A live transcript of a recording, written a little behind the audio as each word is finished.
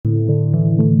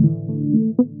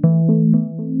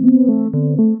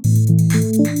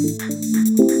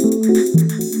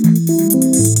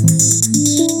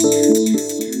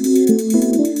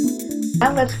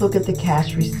look at the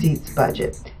cash receipts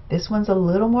budget. This one's a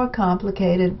little more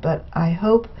complicated, but I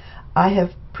hope I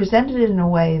have presented it in a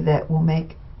way that will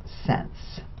make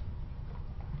sense.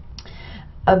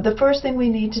 The first thing we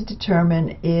need to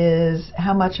determine is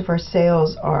how much of our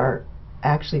sales are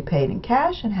actually paid in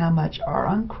cash and how much are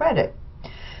on credit.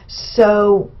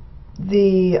 So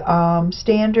the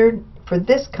standard for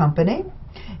this company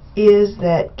is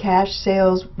that cash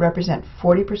sales represent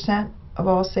 40% of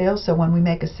all sales. So when we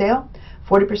make a sale,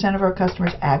 40% of our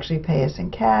customers actually pay us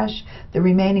in cash. The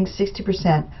remaining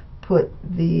 60% put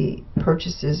the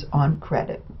purchases on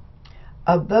credit.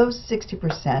 Of those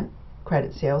 60%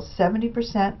 credit sales,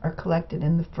 70% are collected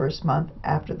in the first month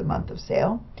after the month of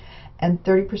sale, and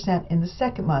 30% in the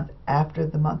second month after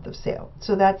the month of sale.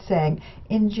 So that's saying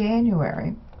in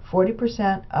January,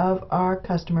 40% of our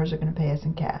customers are going to pay us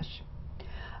in cash.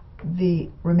 The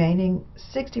remaining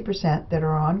 60% that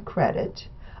are on credit,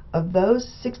 of those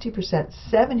 60%,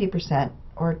 70%,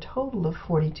 or a total of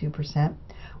 42%,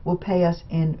 will pay us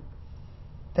in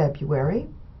February,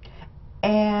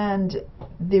 and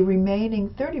the remaining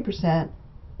 30%,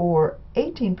 or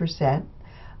 18%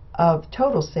 of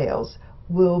total sales,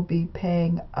 will be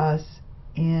paying us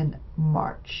in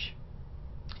March.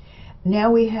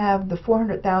 Now we have the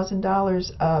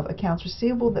 $400,000 of accounts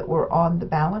receivable that were on the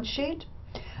balance sheet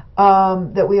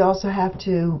that we also have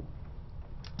to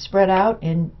spread out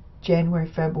in January,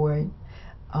 February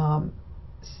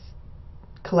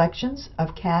collections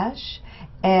of cash,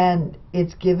 and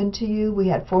it's given to you. We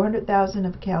had $400,000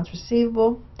 of accounts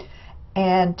receivable,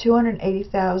 and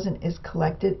 $280,000 is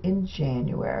collected in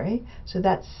January, so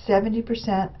that's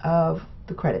 70% of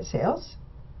the credit sales.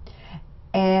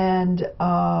 And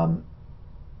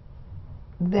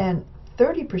then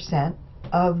 30%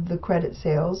 of the credit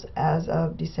sales as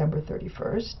of December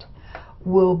 31st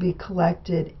will be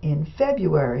collected in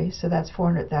February, so that's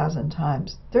 $400,000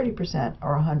 times 30%,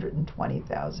 or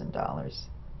 $120,000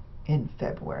 in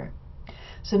February.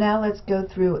 So now let's go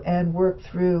through and work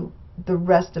through the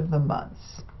rest of the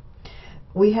months.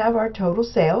 We have our total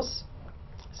sales,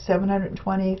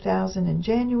 $720,000 in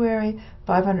January,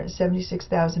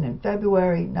 $576,000 in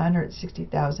February,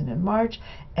 $960,000 in March,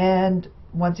 and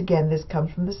once again this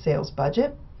comes from the sales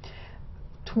budget.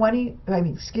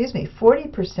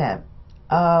 40%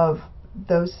 of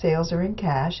those sales are in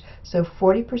cash, so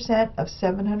 40% of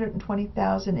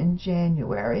 $720,000 in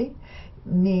January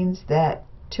means that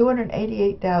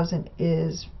 $288,000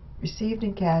 is received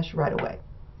in cash right away.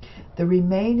 The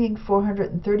remaining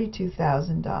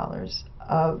 $432,000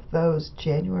 of those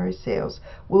January sales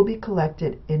will be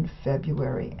collected in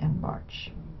February and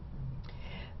March.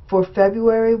 For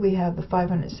February, we have the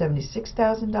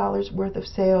 $576,000 worth of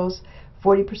sales.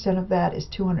 40% of that is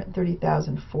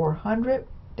 $230,400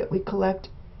 that we collect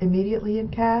immediately in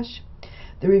cash.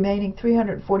 The remaining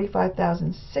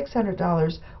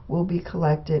 $345,600 will be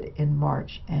collected in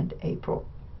March and April.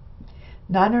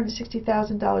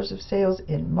 $960,000 of sales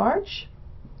in March.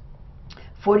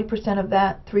 40% of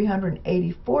that,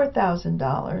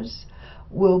 $384,000,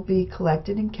 will be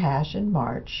collected in cash in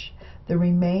March. The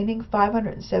remaining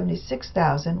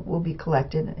 $576,000 will be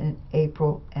collected in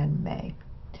April and May.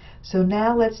 So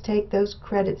now let's take those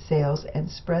credit sales and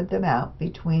spread them out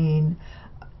between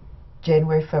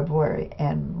January, February,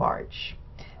 and March.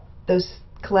 Those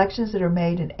collections that are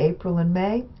made in April and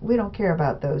May, we don't care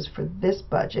about those for this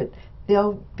budget.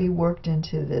 They'll be worked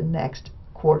into the next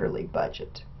quarterly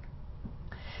budget.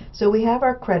 So we have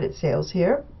our credit sales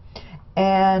here,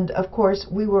 and of course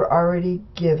we were already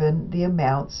given the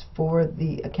amounts for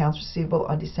the accounts receivable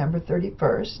on December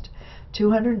 31st.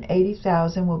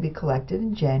 $280,000 will be collected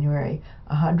in January,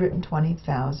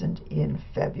 $120,000 in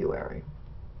February.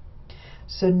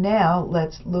 So now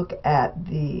let's look at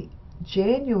the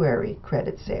January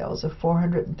credit sales of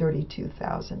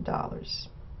 $432,000.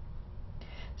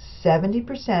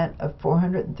 70% of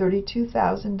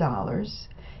 $432,000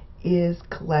 is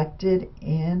collected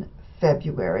in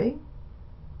February,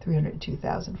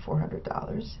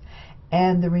 $302,400,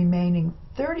 and the remaining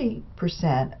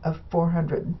 30% of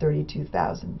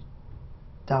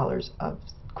 $432,000 of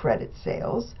credit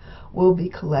sales will be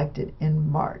collected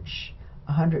in March,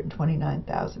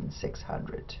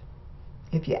 $129,600.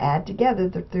 If you add together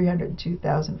the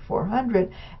 $302,400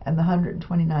 and the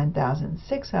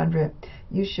 $129,600,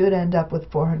 you should end up with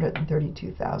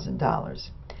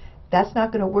 $432,000. That's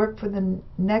not going to work for the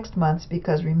next months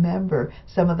because remember,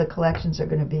 some of the collections are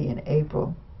going to be in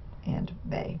April and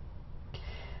May.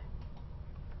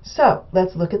 So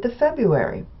let's look at the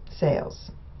February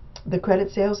sales. The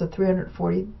credit sales of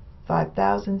 $345,000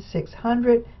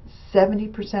 $245,600.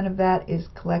 70% of that is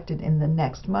collected in the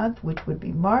next month, which would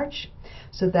be March.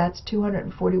 So that's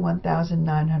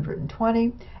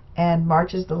 $241,920. And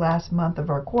March is the last month of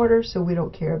our quarter, so we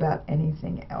don't care about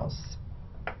anything else.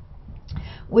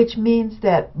 Which means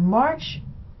that March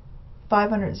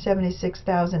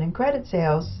 $576,000 in credit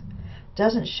sales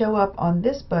doesn't show up on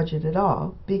this budget at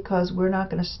all, because we're not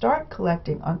going to start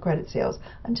collecting on credit sales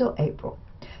until April.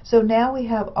 So now we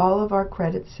have all of our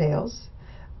credit sales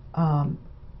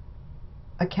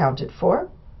accounted for.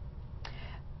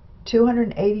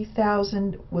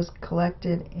 $280,000 was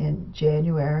collected in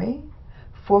January.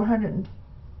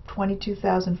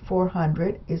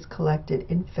 $422,400 is collected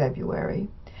in February,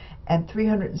 and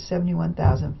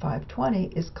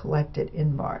 $371,520 is collected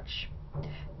in March.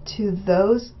 To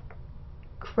those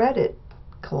credit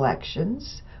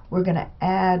collections, we're going to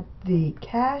add the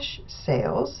cash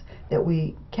sales that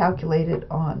we calculated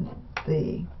on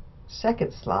the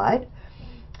second slide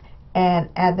and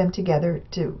add them together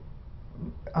to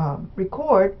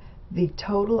record the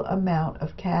total amount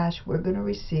of cash we're going to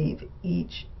receive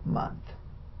each month.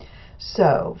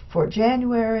 So for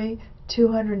January,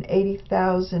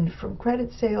 $280,000 from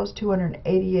credit sales,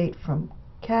 $288,000 from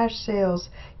cash sales,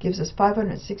 gives us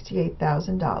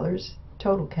 $568,000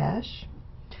 total cash.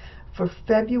 For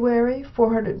February,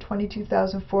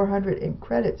 $422,400 in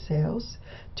credit sales,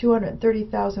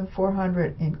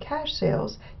 $230,400 in cash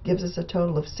sales, gives us a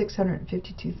total of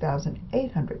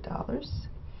 $652,800.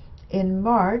 In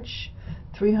March,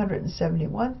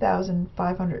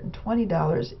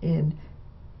 $371,520 in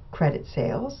credit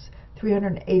sales,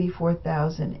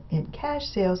 $384,000 in cash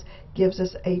sales, gives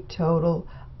us a total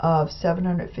of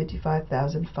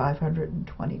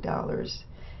 $755,520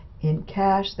 in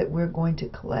cash that we're going to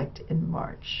collect in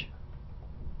March.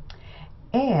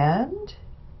 And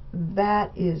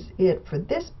that is it for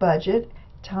this budget.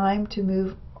 Time to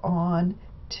move on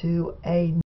to a